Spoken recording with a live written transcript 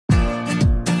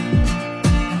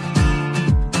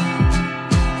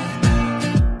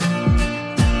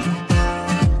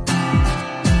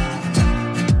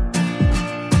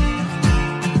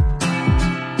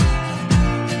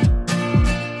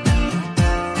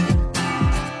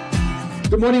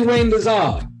Good morning, Wayne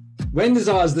Lazar. Wayne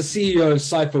Lazar is the CEO of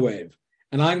Cypherwave,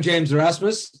 and I'm James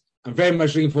Erasmus. I'm very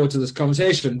much looking forward to this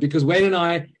conversation because Wayne and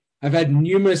I have had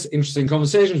numerous interesting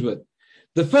conversations with.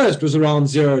 The first was around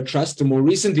Zero Trust, and more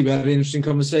recently we had an interesting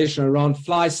conversation around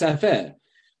Fly Sapphire,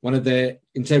 one of their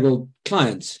integral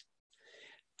clients.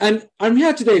 And I'm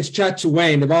here today to chat to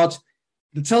Wayne about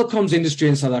the telecoms industry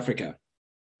in South Africa.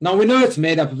 Now, we know it's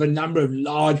made up of a number of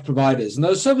large providers, and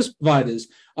those service providers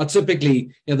are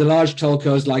typically the large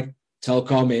telcos like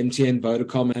Telkom, MTN,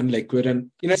 Vodacom, and Liquid.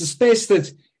 And it's a space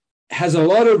that has a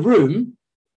lot of room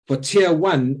for tier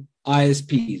one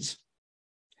ISPs.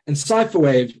 And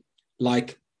Cypherwave,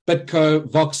 like Bitco,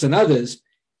 Vox, and others,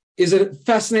 is a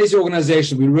fascinating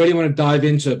organization we really want to dive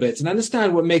into a bit and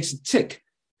understand what makes it tick.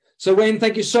 So, Wayne,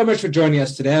 thank you so much for joining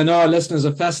us today. I know our listeners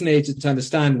are fascinated to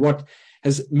understand what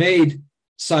has made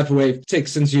Cypherwave tick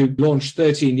since you launched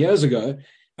 13 years ago,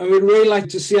 and we'd really like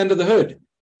to see under the hood.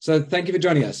 So thank you for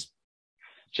joining us.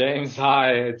 James,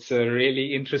 hi. It's a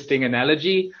really interesting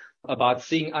analogy about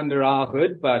seeing under our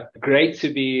hood, but great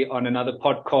to be on another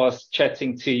podcast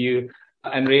chatting to you,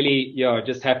 and really,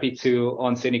 just happy to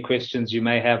answer any questions you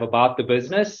may have about the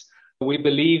business. We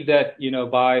believe that,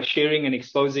 by sharing and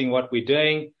exposing what we're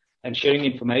doing and sharing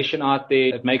information out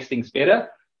there, it makes things better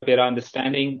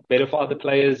understanding, better for other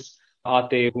players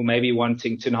out there who may be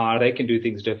wanting to know how they can do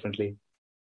things differently.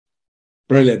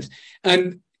 Brilliant.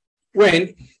 And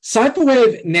Wayne,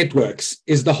 Cypherwave Networks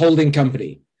is the holding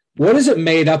company. What is it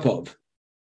made up of?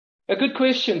 A good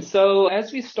question. So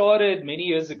as we started many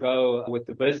years ago with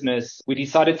the business, we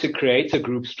decided to create a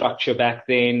group structure back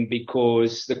then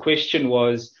because the question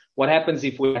was, what happens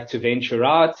if we have to venture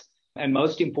out? And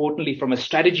most importantly, from a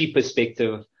strategy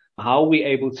perspective, how are we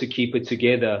able to keep it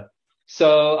together?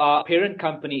 So our parent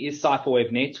company is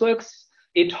Cypherwave Networks.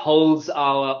 It holds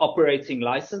our operating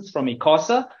license from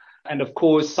ICASA. And of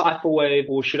course, Cypherwave,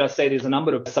 or should I say there's a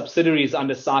number of subsidiaries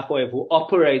under Cypherwave who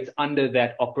operate under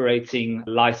that operating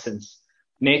license.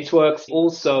 Networks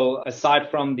also, aside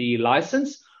from the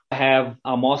license, have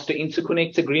our master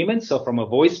interconnect agreement. So from a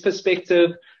voice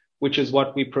perspective, which is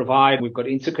what we provide, we've got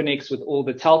interconnects with all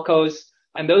the telcos,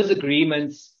 and those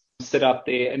agreements sit up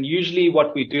there. And usually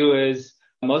what we do is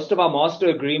most of our master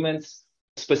agreements,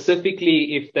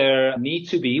 specifically if there need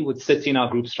to be, would sit in our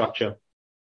group structure.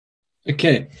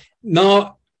 Okay.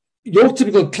 Now, your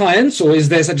typical clients, or is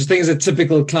there such a thing as a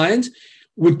typical client,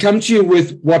 would come to you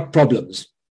with what problems?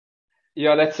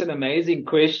 Yeah, that's an amazing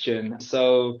question.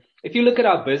 So if you look at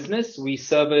our business, we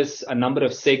service a number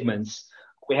of segments.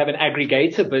 We have an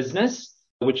aggregator business,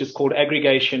 which is called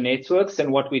Aggregation Networks.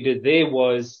 And what we did there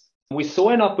was we saw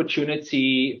an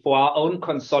opportunity for our own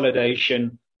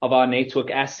consolidation of our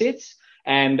network assets.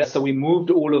 And so we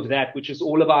moved all of that, which is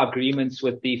all of our agreements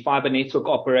with the fiber network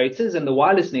operators and the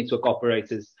wireless network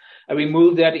operators. And we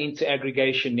moved that into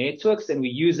Aggregation Networks, and we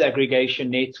use Aggregation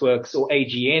Networks, or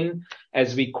AGN,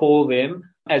 as we call them,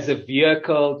 as a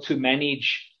vehicle to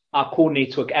manage our core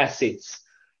network assets.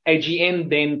 AGN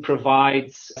then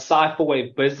provides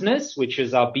Cypherwave Business, which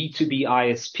is our B2B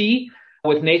ISP,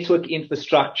 with network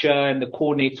infrastructure and the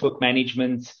core network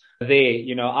management there.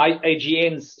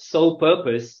 AGN's sole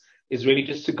purpose is really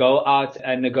just to go out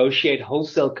and negotiate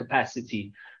wholesale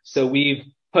capacity. So we've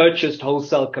purchased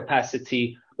wholesale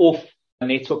capacity off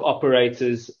network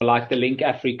operators like the Link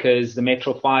Africas, the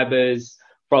Metro Fibers,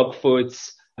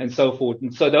 Frogfoots, and so forth.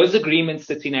 And so those agreements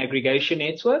sit in Aggregation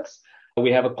Networks.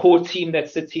 We have a core team that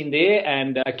sits in there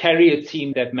and a carrier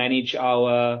team that manage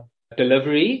our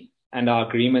delivery and our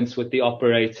agreements with the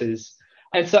operators.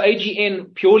 And so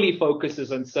AGN purely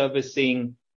focuses on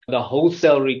servicing the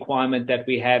wholesale requirement that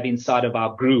we have inside of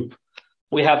our group.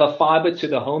 We have a fiber to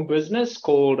the home business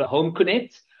called Home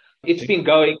Connect. It's been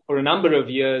going for a number of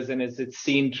years, and it's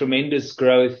seen tremendous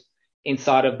growth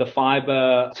inside of the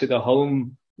fiber to the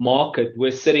home market.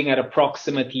 We're sitting at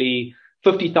approximately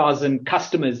 50,000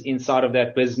 customers inside of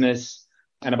that business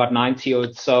and about 90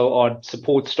 or so odd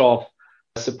support staff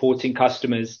supporting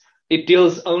customers. It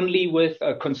deals only with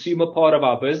a consumer part of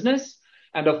our business,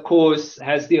 and of course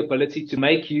has the ability to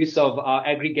make use of our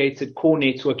aggregated core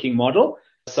networking model.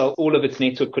 So all of its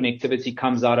network connectivity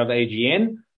comes out of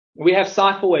AGN. We have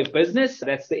Cypherwave Business.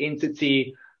 That's the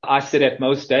entity I sit at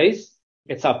most days.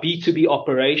 It's our B2B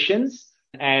operations.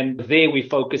 And there we're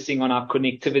focusing on our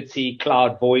connectivity,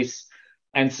 cloud, voice,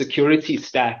 and security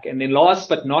stack. And then last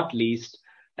but not least,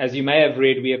 as you may have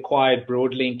read, we acquired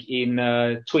Broadlink in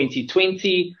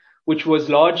 2020, which was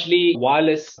largely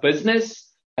wireless business.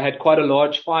 It had quite a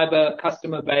large fiber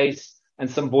customer base and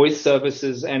some voice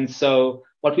services. And so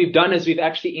what we've done is we've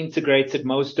actually integrated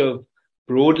most of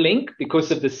Broadlink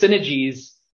because of the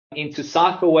synergies into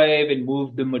Cypherwave and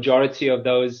moved the majority of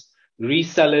those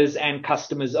resellers and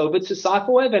customers over to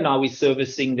Cypherwave, and now we're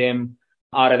servicing them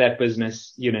out of that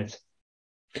business unit.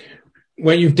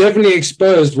 When you've definitely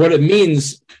exposed what it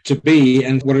means to be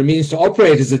and what it means to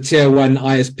operate as a tier one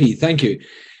ISP. Thank you.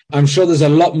 I'm sure there's a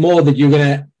lot more that you're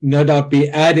going to no doubt be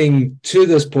adding to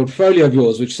this portfolio of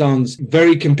yours, which sounds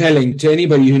very compelling to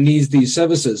anybody who needs these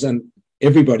services, and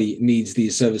everybody needs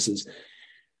these services.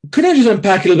 Could I just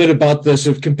unpack a little bit about the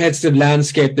sort of competitive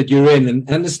landscape that you're in and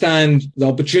understand the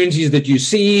opportunities that you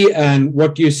see and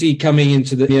what you see coming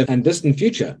into the near and distant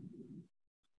future?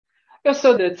 Yeah,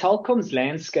 so the telecoms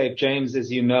landscape, James,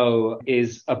 as you know,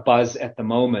 is a buzz at the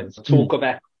moment. Talk of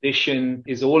acquisition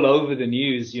is all over the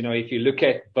news. You know, if you look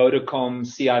at Vodacom,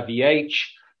 CIVH,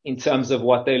 in terms of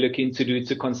what they're looking to do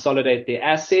to consolidate their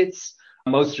assets.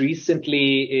 Most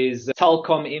recently is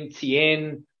Telkom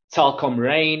MTN, Telkom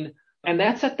Rain, and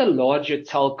that's at the larger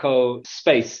telco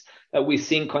space that we're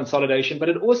seeing consolidation. But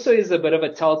it also is a bit of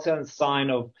a telltale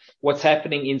sign of what's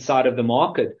happening inside of the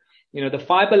market. You know, the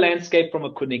fiber landscape from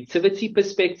a connectivity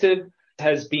perspective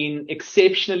has been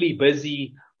exceptionally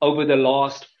busy over the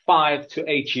last 5 to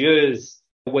 8 years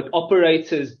with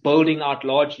operators building out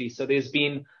largely. So there's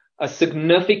been a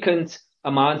significant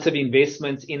amount of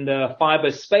investment in the fiber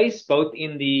space, both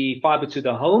in the fiber to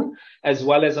the home as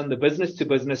well as on the business to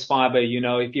business fiber. You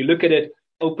know, if you look at it,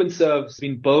 OpenServe's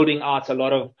been building out a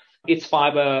lot of its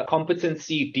fiber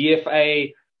competency.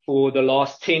 DFA for the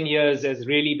last 10 years has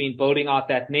really been building out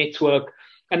that network.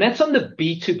 And that's on the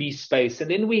B2B space. And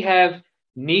then we have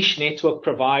niche network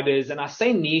providers. And I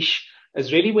say niche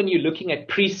as really when you're looking at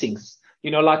precincts, you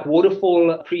know, like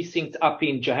Waterfall Precinct up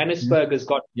in Johannesburg has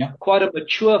got quite a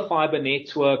mature fiber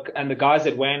network. And the guys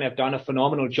at WAN have done a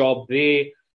phenomenal job there.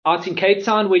 Out in Cape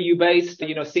Town, where you're based,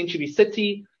 you know, Century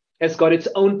City has got its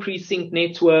own precinct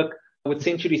network with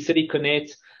Century City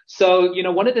Connect. So, you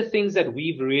know, one of the things that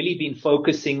we've really been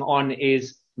focusing on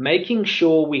is making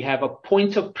sure we have a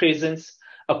point of presence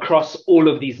across all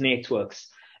of these networks.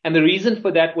 And the reason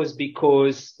for that was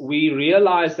because we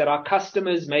realized that our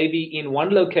customers may be in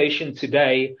one location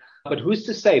today, but who's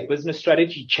to say business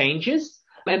strategy changes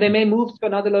and they may move to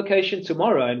another location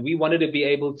tomorrow. And we wanted to be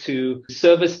able to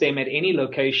service them at any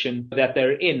location that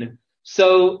they're in.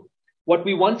 So what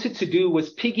we wanted to do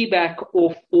was piggyback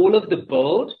off all of the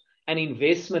build and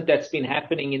investment that's been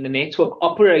happening in the network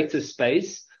operator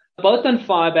space, both on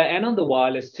fiber and on the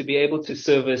wireless, to be able to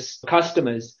service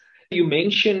customers. You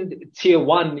mentioned tier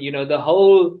one, you know, the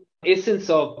whole essence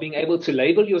of being able to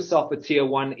label yourself a tier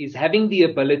one is having the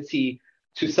ability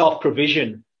to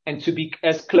self-provision and to be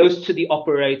as close to the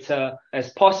operator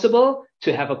as possible,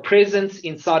 to have a presence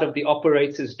inside of the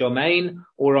operator's domain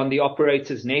or on the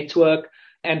operator's network.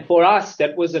 And for us,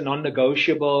 that was a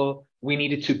non-negotiable. We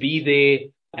needed to be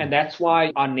there. And that's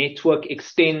why our network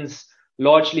extends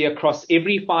largely across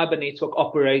every fiber network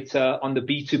operator on the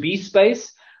B2B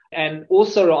space and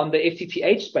also on the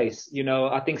FTTH space. You know,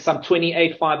 I think some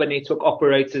 28 fiber network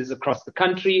operators across the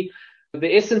country.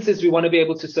 The essence is we want to be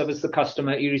able to service the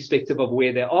customer irrespective of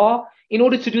where they are. In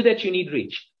order to do that, you need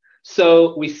reach.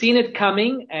 So we've seen it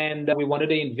coming and we wanted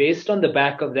to invest on the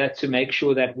back of that to make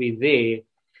sure that we're there.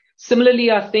 Similarly,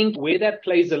 I think where that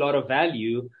plays a lot of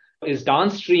value is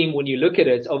downstream. When you look at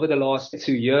it over the last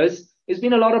 2 years, there's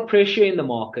been a lot of pressure in the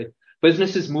market.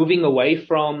 Businesses moving away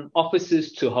from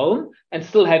offices to home and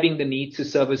still having the need to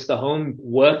service the home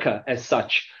worker as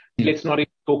such. Let's not even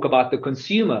talk about the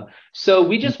consumer. So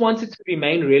we just wanted to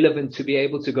remain relevant to be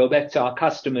able to go back to our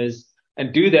customers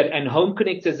and do that. And Home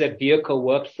Connect as that vehicle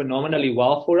worked phenomenally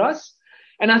well for us.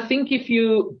 And I think if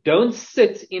you don't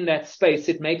sit in that space,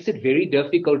 it makes it very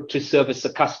difficult to service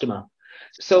a customer.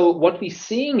 So what we're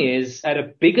seeing is at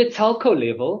a bigger telco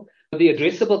level, the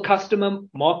addressable customer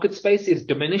market space is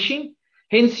diminishing.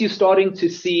 Hence, you're starting to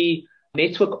see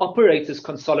network operators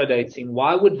consolidating.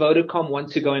 Why would Vodacom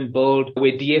want to go and build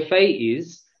where DFA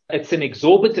is? It's an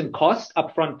exorbitant cost,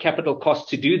 upfront capital cost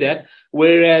to do that.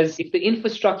 Whereas if the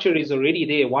infrastructure is already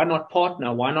there, why not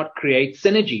partner? Why not create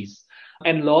synergies?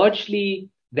 And largely,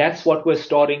 that's what we're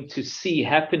starting to see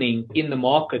happening in the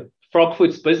market.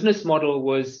 Frogfoot's business model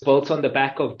was built on the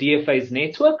back of DFA's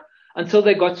network until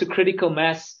they got to critical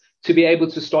mass to be able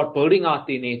to start building out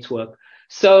their network.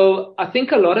 So I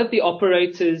think a lot of the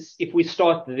operators, if we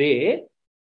start there,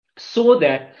 saw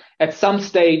that at some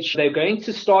stage they're going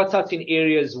to start out in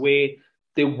areas where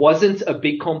there wasn't a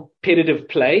big competitive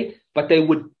play, but they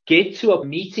would get to a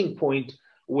meeting point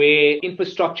where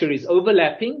infrastructure is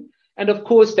overlapping. And of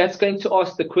course, that's going to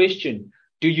ask the question,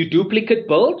 do you duplicate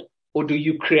build or do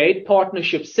you create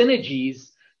partnership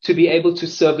synergies to be able to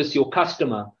service your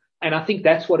customer? And I think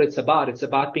that's what it's about. It's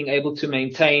about being able to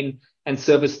maintain and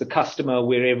service the customer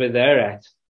wherever they're at.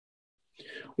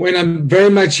 When I'm very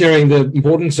much hearing the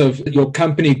importance of your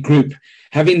company group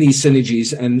having these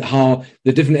synergies and how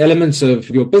the different elements of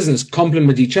your business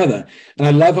complement each other. And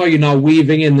I love how you're now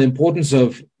weaving in the importance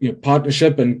of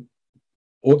partnership and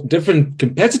different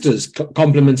competitors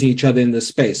complementing each other in this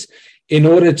space in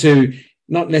order to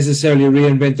not necessarily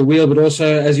reinvent the wheel, but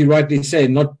also, as you rightly say,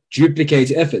 not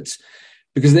duplicate efforts.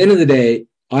 Because at the end of the day,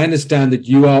 I understand that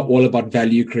you are all about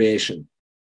value creation.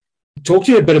 Talk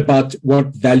to me a bit about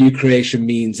what value creation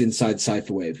means inside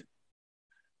Cypherwave.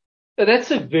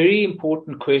 That's a very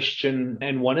important question,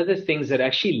 and one of the things that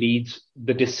actually leads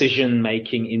the decision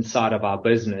making inside of our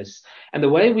business. And the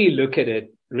way we look at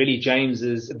it, really, James,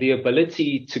 is the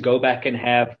ability to go back and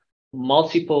have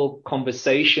multiple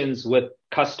conversations with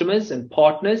customers and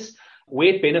partners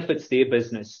where it benefits their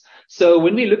business. So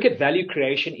when we look at value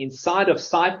creation inside of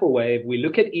Cypherwave, we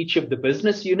look at each of the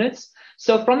business units.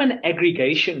 So from an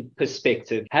aggregation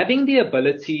perspective, having the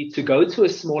ability to go to a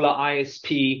smaller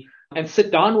ISP and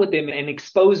sit down with them and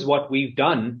expose what we've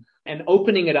done and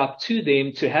opening it up to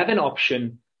them to have an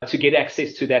option to get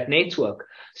access to that network.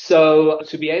 So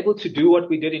to be able to do what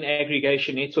we did in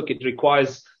aggregation network, it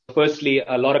requires firstly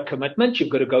a lot of commitment. You've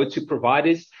got to go to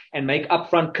providers and make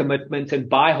upfront commitment and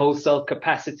buy wholesale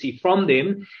capacity from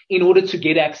them in order to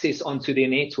get access onto their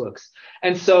networks.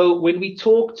 And so when we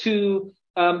talk to,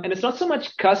 and it's not so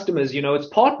much customers, it's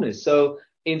partners. So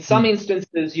in some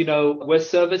instances, we're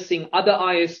servicing other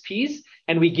ISPs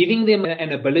and we're giving them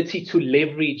an ability to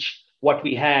leverage what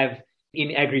we have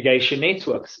in aggregation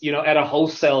networks, at a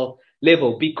wholesale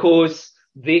level, because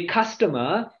their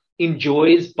customer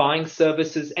enjoys buying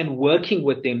services and working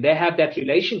with them. They have that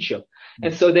relationship.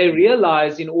 And so they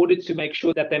realize in order to make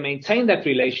sure that they maintain that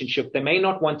relationship, they may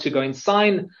not want to go and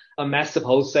sign a massive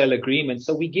wholesale agreement.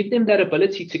 So we give them that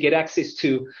ability to get access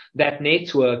to that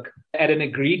network at an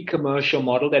agreed commercial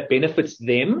model that benefits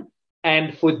them.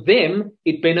 And for them,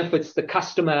 it benefits the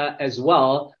customer as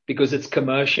well because it's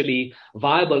commercially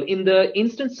viable. In the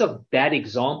instance of that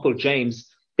example, James,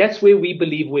 that's where we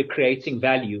believe we're creating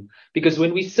value, because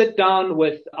when we sit down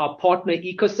with our partner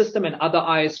ecosystem and other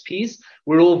ISPs,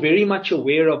 we're all very much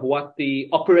aware of what the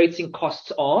operating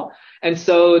costs are. And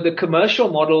so the commercial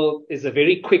model is a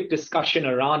very quick discussion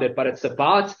around it, but it's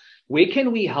about where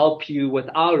can we help you with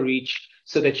our reach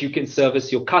so that you can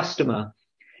service your customer.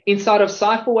 Inside of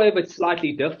Cypherwave, it's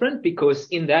slightly different because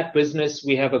in that business,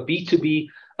 we have a B2B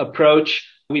approach.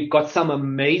 We've got some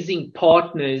amazing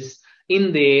partners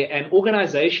in there and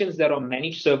organizations that are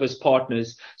managed service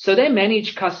partners. So they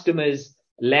manage customers'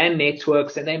 LAN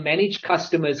networks and they manage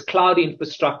customers' cloud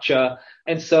infrastructure.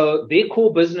 And so their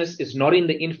core business is not in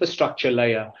the infrastructure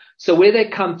layer. So where they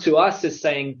come to us is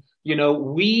saying,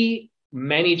 we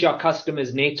manage our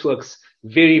customers' networks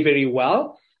very, very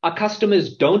well. Our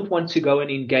customers don't want to go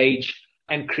and engage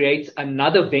and create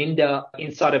another vendor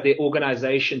inside of their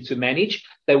organization to manage.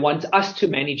 They want us to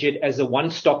manage it as a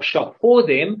one-stop shop for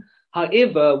them.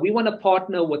 However, we want to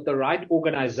partner with the right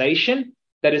organization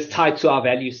that is tied to our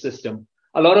value system.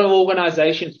 A lot of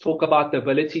organizations talk about the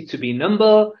ability to be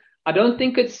nimble. I don't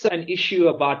think it's an issue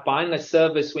about buying a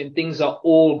service when things are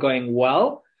all going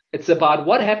well. It's about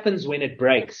what happens when it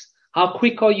breaks. How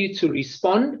quick are you to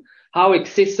respond? How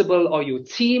accessible are your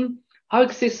team? How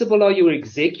accessible are your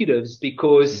executives?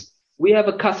 Because we have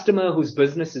a customer whose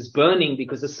business is burning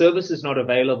because the service is not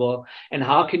available. And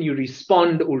how can you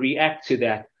respond or react to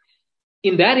that?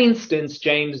 In that instance,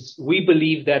 James, we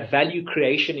believe that value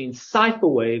creation in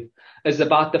Cypherwave is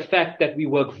about the fact that we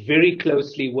work very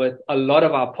closely with a lot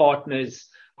of our partners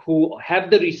who have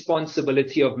the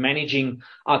responsibility of managing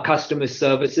our customer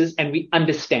services, and we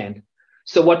understand.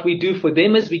 So what we do for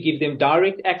them is we give them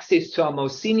direct access to our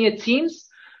most senior teams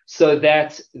so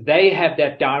that they have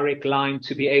that direct line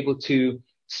to be able to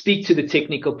speak to the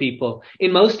technical people.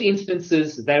 In most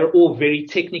instances, they're all very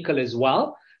technical as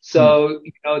well. So,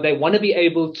 they want to be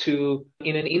able to,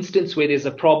 in an instance where there's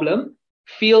a problem,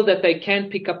 feel that they can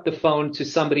pick up the phone to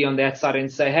somebody on that side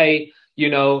and say, hey,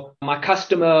 my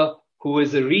customer who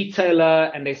is a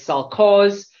retailer and they sell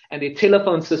cars and their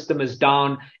telephone system is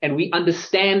down. And we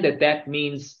understand that that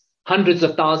means hundreds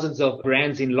of thousands of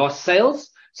rands in lost sales.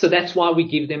 So that's why we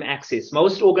give them access.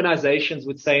 Most organizations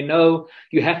would say, no,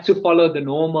 you have to follow the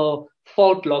normal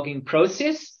fault logging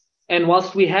process. And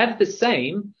whilst we have the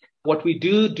same, what we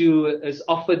do is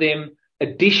offer them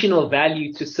additional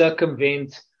value to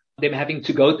circumvent them having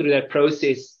to go through that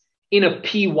process in a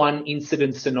P1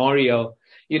 incident scenario.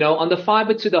 On the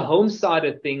fiber to the home side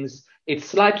of things, it's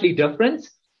slightly different.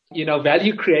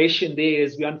 value creation there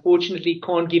is we unfortunately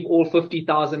can't give all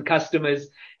 50,000 customers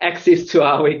access to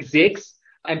our execs.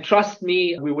 And trust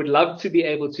me, we would love to be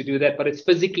able to do that, but it's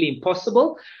physically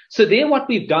impossible. So there, what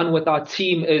we've done with our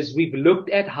team is we've looked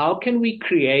at how can we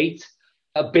create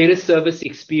a better service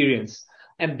experience.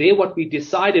 And there, what we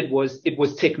decided was it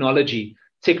was technology.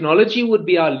 Technology would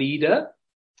be our leader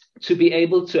to be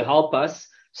able to help us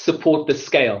support the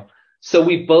scale. So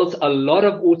we built a lot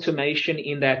of automation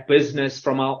in that business,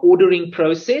 from our ordering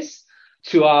process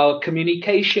to our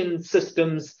communication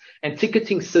systems and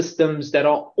ticketing systems that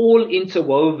are all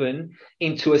interwoven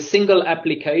into a single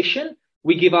application.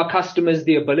 We give our customers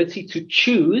the ability to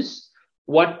choose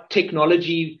what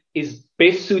technology is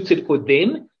best suited for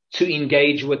them to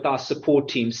engage with our support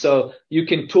team. So you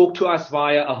can talk to us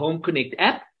via a Home Connect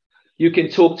app. You can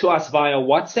talk to us via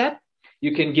WhatsApp.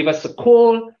 You can give us a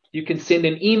call. You can send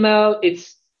an email.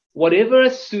 It's whatever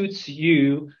suits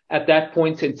you at that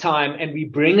point in time. And we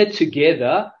bring it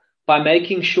together by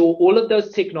making sure all of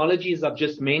those technologies I've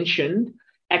just mentioned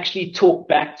actually talk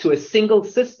back to a single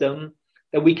system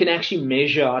that we can actually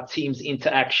measure our team's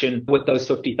interaction with those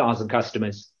 50,000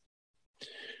 customers.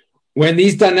 When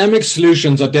these dynamic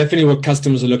solutions are definitely what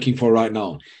customers are looking for right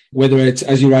now, whether it's,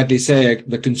 as you rightly say,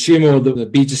 the consumer or the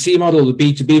B2C model, the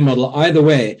B2B model, either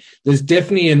way, there's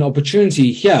definitely an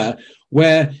opportunity here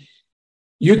where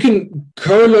you can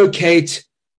co-locate,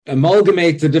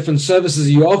 amalgamate the different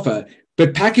services you offer,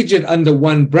 but package it under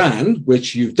one brand,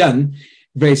 which you've done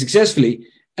very successfully,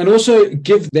 and also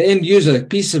give the end user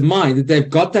peace of mind that they've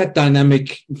got that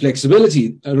dynamic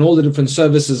flexibility and all the different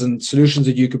services and solutions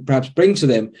that you could perhaps bring to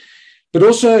them. But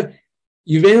also,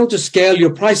 you've been able to scale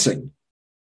your pricing.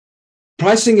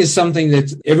 Pricing is something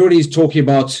that everybody's talking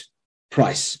about,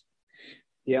 price.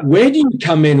 Yeah. Where do you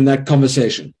come in that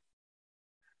conversation?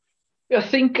 I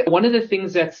think one of the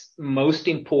things that's most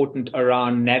important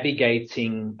around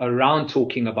navigating, around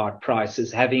talking about price,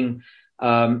 is having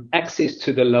access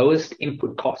to the lowest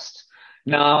input cost.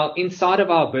 Now, inside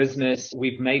of our business,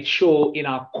 we've made sure in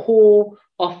our core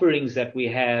offerings that we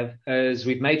have, is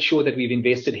we've made sure that we've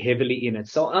invested heavily in it.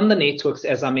 So on the networks,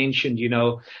 as I mentioned,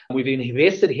 we've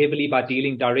invested heavily by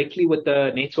dealing directly with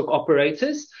the network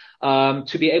operators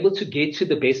to be able to get to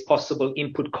the best possible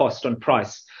input cost on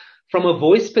price. From a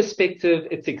voice perspective,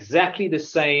 it's exactly the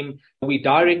same. We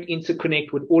direct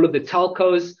interconnect with all of the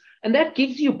telcos, and that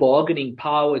gives you bargaining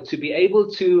power to be able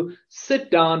to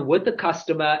sit down with the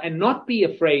customer and not be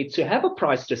afraid to have a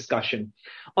price discussion.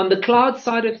 On the cloud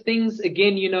side of things,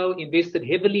 again, invested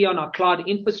heavily on our cloud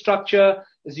infrastructure.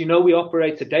 As you know, we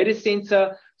operate a data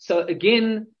center. So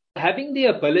again, having the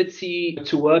ability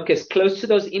to work as close to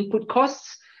those input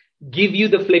costs give you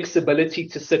the flexibility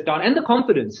to sit down and the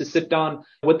confidence to sit down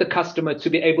with the customer to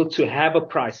be able to have a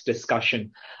price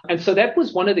discussion. And so that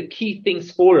was one of the key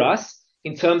things for us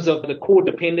in terms of the core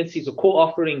dependencies or core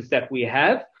offerings that we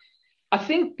have. I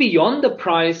think beyond the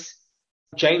price,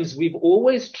 James, we've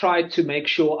always tried to make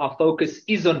sure our focus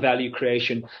is on value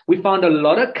creation. We found a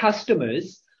lot of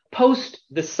customers post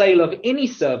the sale of any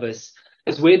service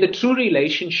is where the true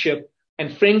relationship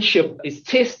and friendship is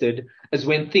tested, is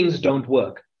when things don't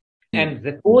work.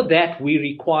 And for that, we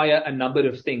require a number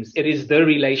of things. It is the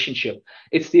relationship.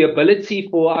 It's the ability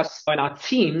for us and our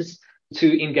teams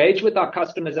to engage with our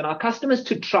customers and our customers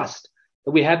to trust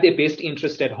that we have their best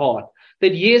interest at heart.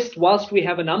 That yes, whilst we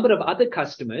have a number of other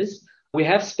customers, we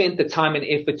have spent the time and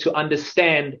effort to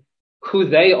understand who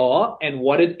they are and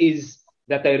what it is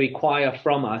that they require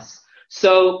from us.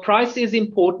 So price is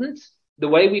important. The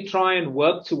way we try and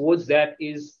work towards that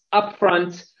is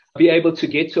upfront, be able to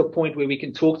get to a point where we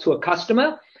can talk to a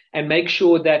customer and make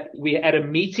sure that we're at a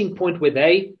meeting point where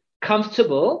they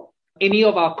comfortable. Any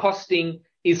of our costing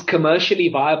is commercially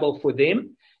viable for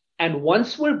them. And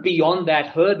once we're beyond that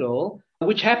hurdle,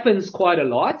 which happens quite a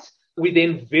lot, we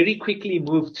then very quickly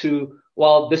move to,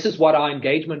 well, this is what our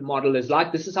engagement model is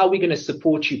like. This is how we're going to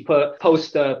support you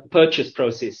post the purchase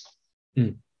process.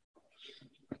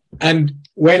 And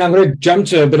Wayne, I'm going to jump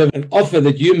to a bit of an offer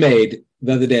that you made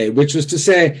the other day, which was to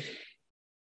say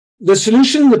the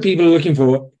solution that people are looking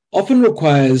for often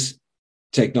requires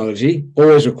technology,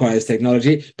 always requires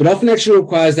technology, but often actually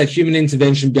requires that human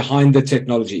intervention behind the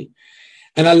technology.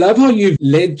 And I love how you've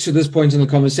led to this point in the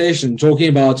conversation, talking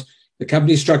about the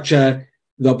company structure,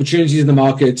 the opportunities in the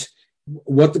market,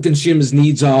 what the consumer's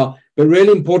needs are, but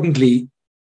really importantly,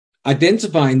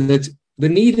 identifying that the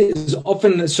need is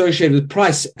often associated with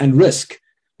price and risk,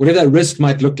 whatever that risk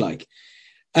might look like.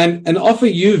 And an offer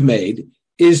you've made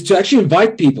is to actually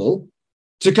invite people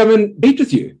to come and meet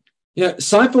with you.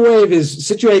 Cypherwave is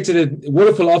situated at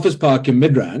Waterfall Office Park in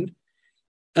Midrand.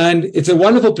 And it's a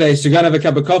wonderful place to go and have a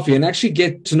cup of coffee and actually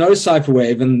get to know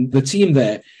Cypherwave and the team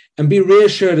there and be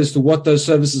reassured as to what those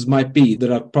services might be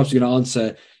that are probably going to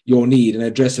answer your need and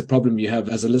address a problem you have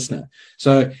as a listener.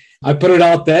 So I put it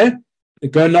out there.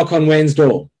 Go knock on Wayne's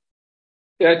door.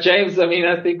 Yeah, James, I mean,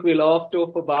 I think we laughed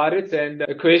off about it. And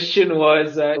the question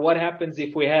was, what happens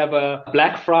if we have a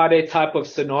Black Friday type of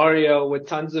scenario with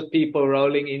tons of people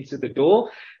rolling into the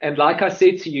door? And like I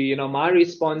said to you, my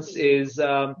response is,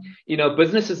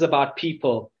 business is about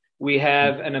people. We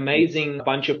have an amazing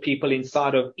bunch of people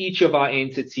inside of each of our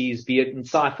entities, be it in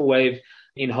Cypherwave,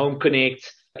 in Home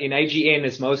Connect, in AGN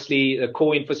is mostly the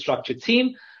core infrastructure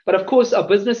team. But of course, our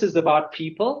business is about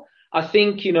people. I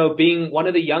think, being one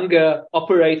of the younger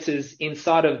operators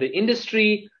inside of the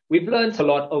industry, we've learned a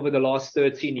lot over the last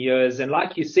 13 years. And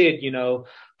like you said,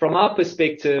 from our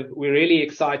perspective, we're really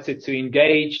excited to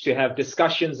engage, to have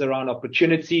discussions around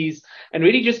opportunities, and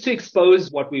really just to expose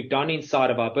what we've done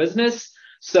inside of our business.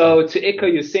 So to echo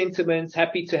your sentiments,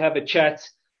 happy to have a chat.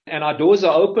 And our doors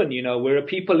are open. We're a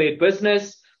people-led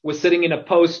business. We're sitting in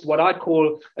what I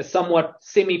call a somewhat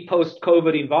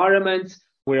semi-post-COVID environment.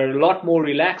 We're a lot more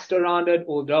relaxed around it,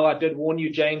 although I did warn you,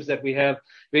 James, that we have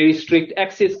very strict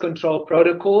access control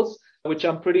protocols, which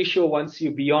I'm pretty sure once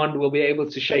you're beyond, we'll be able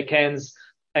to shake hands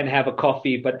and have a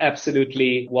coffee, but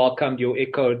absolutely welcomed you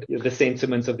echoed the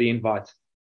sentiments of the invite.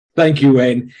 Thank you,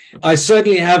 Wayne. I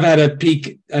certainly have had a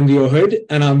peek under your hood,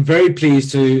 and I'm very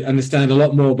pleased to understand a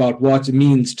lot more about what it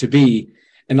means to be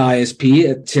an ISP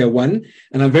at Tier 1.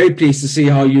 And I'm very pleased to see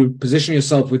how you position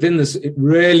yourself within this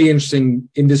really interesting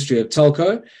industry of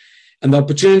telco and the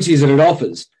opportunities that it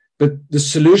offers, but the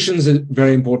solutions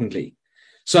very importantly.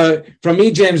 So from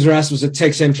me, James Erasmus at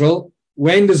Tech Central,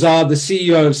 Wayne Dezard, the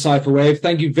CEO of Cypherwave,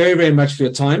 thank you very, very much for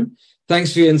your time.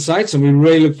 Thanks for your insights, and we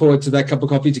really look forward to that cup of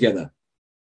coffee together.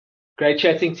 Great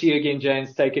chatting to you again,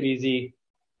 James. Take it easy.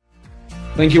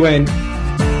 Thank you, Wayne.